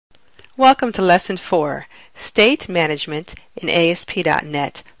Welcome to Lesson 4, State Management in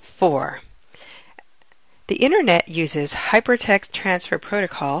ASP.NET 4. The Internet uses Hypertext Transfer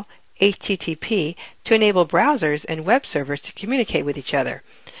Protocol, HTTP, to enable browsers and web servers to communicate with each other.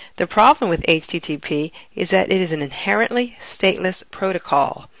 The problem with HTTP is that it is an inherently stateless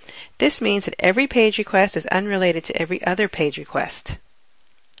protocol. This means that every page request is unrelated to every other page request.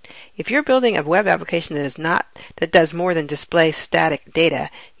 If you're building a web application that does more than display static data,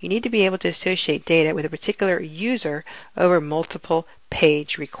 you need to be able to associate data with a particular user over multiple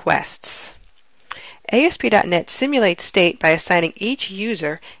page requests. ASP.NET simulates state by assigning each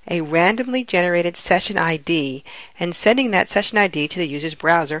user a randomly generated session ID and sending that session ID to the user's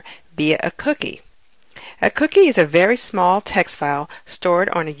browser via a cookie. A cookie is a very small text file stored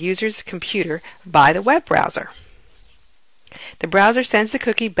on a user's computer by the web browser. The browser sends the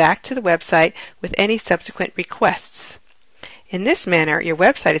cookie back to the website with any subsequent requests. In this manner, your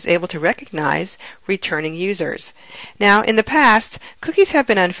website is able to recognize returning users. Now, in the past, cookies have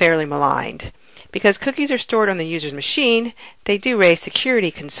been unfairly maligned. Because cookies are stored on the user's machine, they do raise security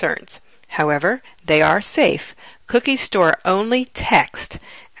concerns. However, they are safe. Cookies store only text.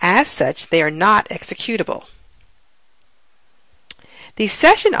 As such, they are not executable. The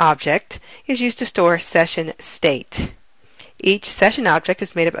session object is used to store session state. Each session object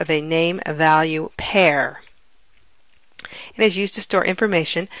is made up of a name-value pair. It is used to store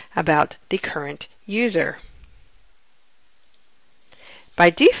information about the current user.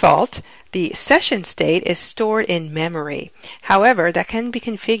 By default, the session state is stored in memory. However, that can be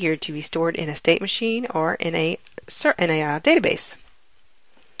configured to be stored in a state machine or in a database.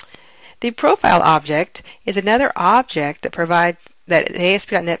 The profile object is another object that the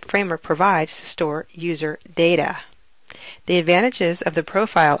ASP.NET Framework provides to store user data. The advantages of the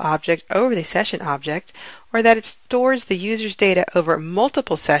profile object over the session object are that it stores the user's data over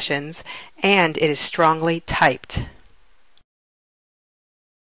multiple sessions and it is strongly typed.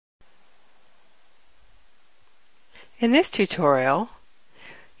 In this tutorial,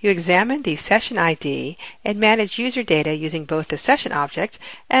 you examine the session ID and manage user data using both the session object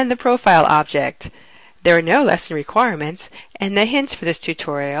and the profile object. There are no lesson requirements, and the hints for this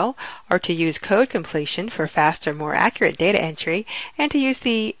tutorial are to use code completion for faster, more accurate data entry, and to use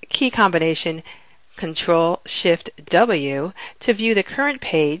the key combination Ctrl-Shift-W to view the current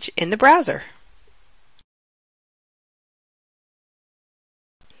page in the browser.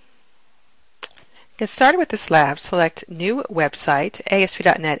 Get started with this lab. Select New Website,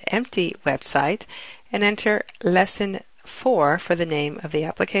 ASP.NET Empty Website, and enter Lesson 4 for the name of the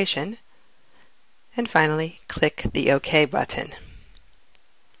application. And finally, click the OK button.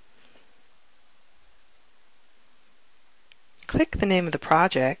 Click the name of the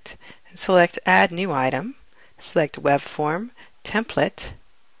project and select Add New Item. Select Web Form, Template,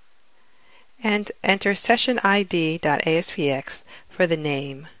 and enter sessionid.aspx for the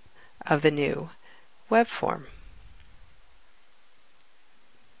name of the new web form.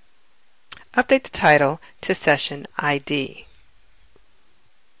 Update the title to Session ID.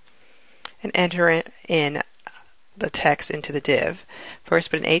 And enter in the text into the div.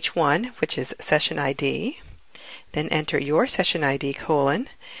 First put an H1, which is session ID, then enter your session ID : and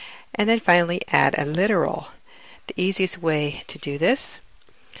then finally add a literal. The easiest way to do this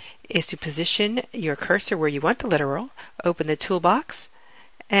is to position your cursor where you want the literal, open the toolbox,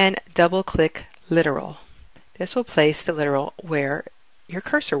 and double-click literal. This will place the literal where your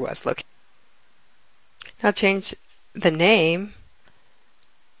cursor was located. Now change the name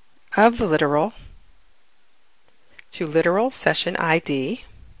of the literal to literal session ID.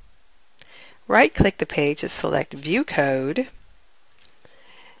 Right-click the page and select View Code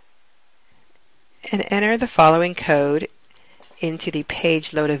and enter the following code into the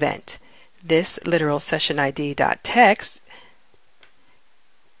page load event. This literal session ID.text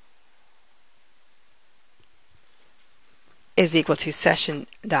is equal to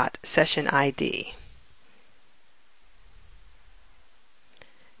session.sessionID.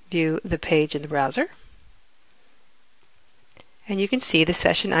 View the page in the browser, and you can see the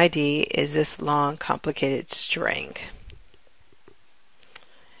session ID is this long, complicated string.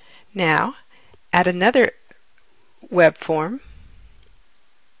 Now, add another web form.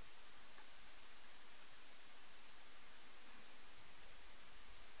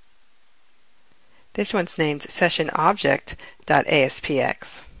 This one's named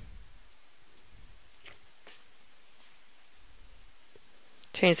sessionObject.aspx.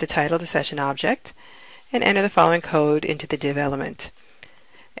 Change the title to Session Object and enter the following code into the div element.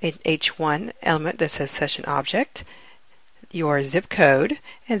 An H1 element that says Session Object, your zip code,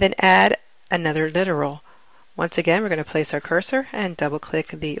 and then add another literal Once again, we're going to place our cursor and double-click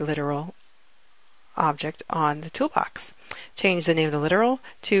the literal object on the toolbox. Change the name of the literal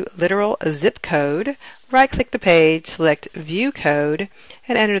to literal zip code. Right-click the page, select View Code,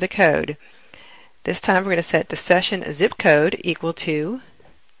 and enter the code. This time we're going to set the session zip code equal to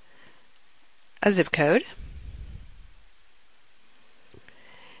a zip code.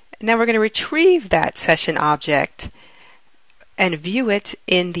 Now we're going to retrieve that session object and view it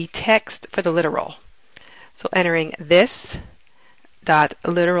in the text for the literal. So entering this dot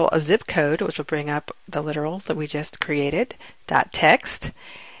literal zip code, which will bring up the literal that we just created, dot text.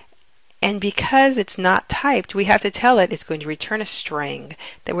 And because it's not typed, we have to tell it it's going to return a string,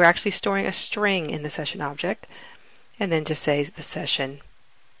 that we're actually storing a string in the session object, and then just say the session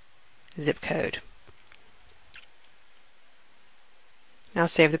zip code. Now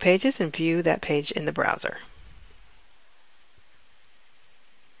save the pages and view that page in the browser.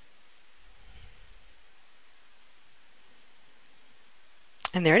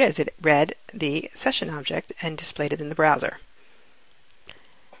 And there it is. It read the session object and displayed it in the browser.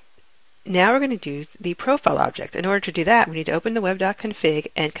 Now we're going to do the profile object. In order to do that, we need to open the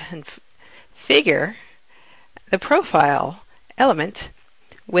web.config and configure the profile element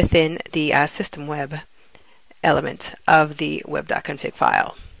within the system web element of the web.config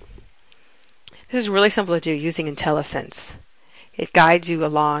file. This is really simple to do using IntelliSense. It guides you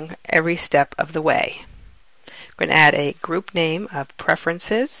along every step of the way. We're going to add a group name of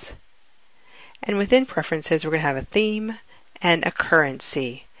preferences, and within preferences we're going to have a theme and a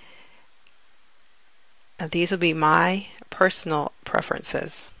currency. Now, these will be my personal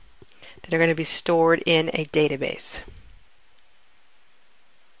preferences that are going to be stored in a database.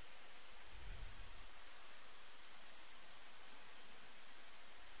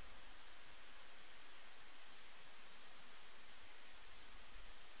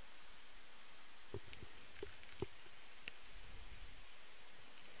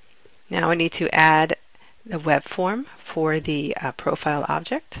 Now I need to add the web form for the profile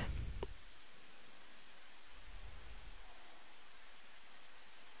object.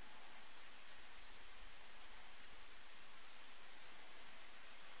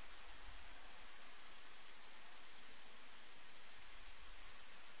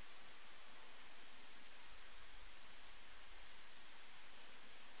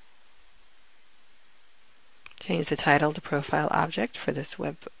 Change the title to profile object for this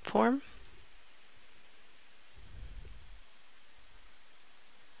web form.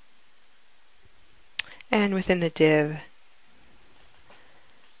 And within the div,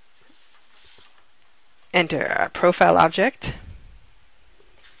 enter a profile object,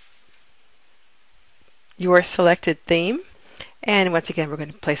 your selected theme, and once again we're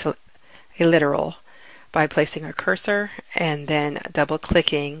going to place a literal by placing our cursor and then double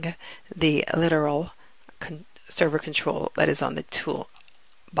clicking the literal server control that is on the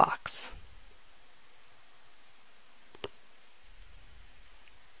toolbox.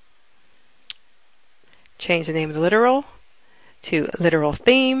 Change the name of the literal to literal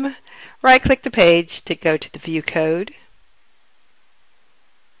theme. Right click the page to go to the view code.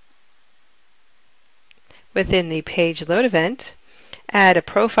 Within the page load event, add a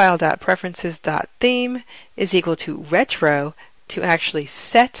profile.preferences.theme is equal to retro to actually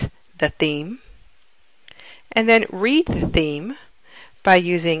set the theme, and then read the theme by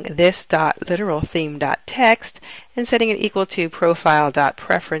using this.literaltheme.text and setting it equal to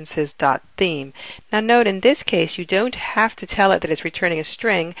profile.preferences.theme. Now note, in this case you don't have to tell it that it's returning a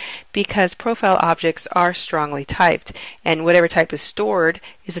string because profile objects are strongly typed, and whatever type is stored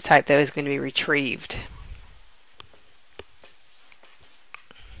is the type that is going to be retrieved.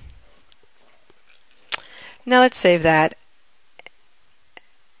 Now let's save that.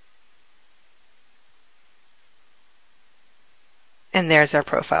 And there's our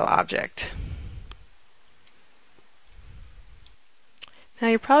profile object. Now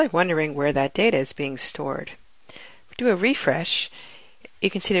you're probably wondering where that data is being stored. If we do a refresh, you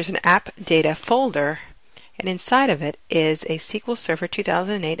can see there's an app data folder, and inside of it is a SQL Server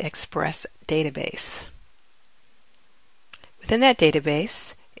 2008 Express database. Within that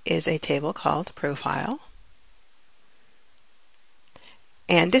database is a table called Profile.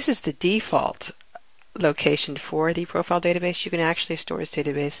 And this is the default location for the profile database. You can actually store this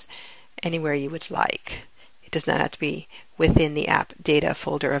database anywhere you would like. It does not have to be within the app data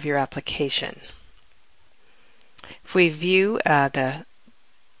folder of your application. If we view the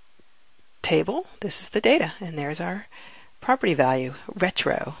table, this is the data, and there's our property value,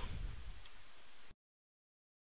 retro.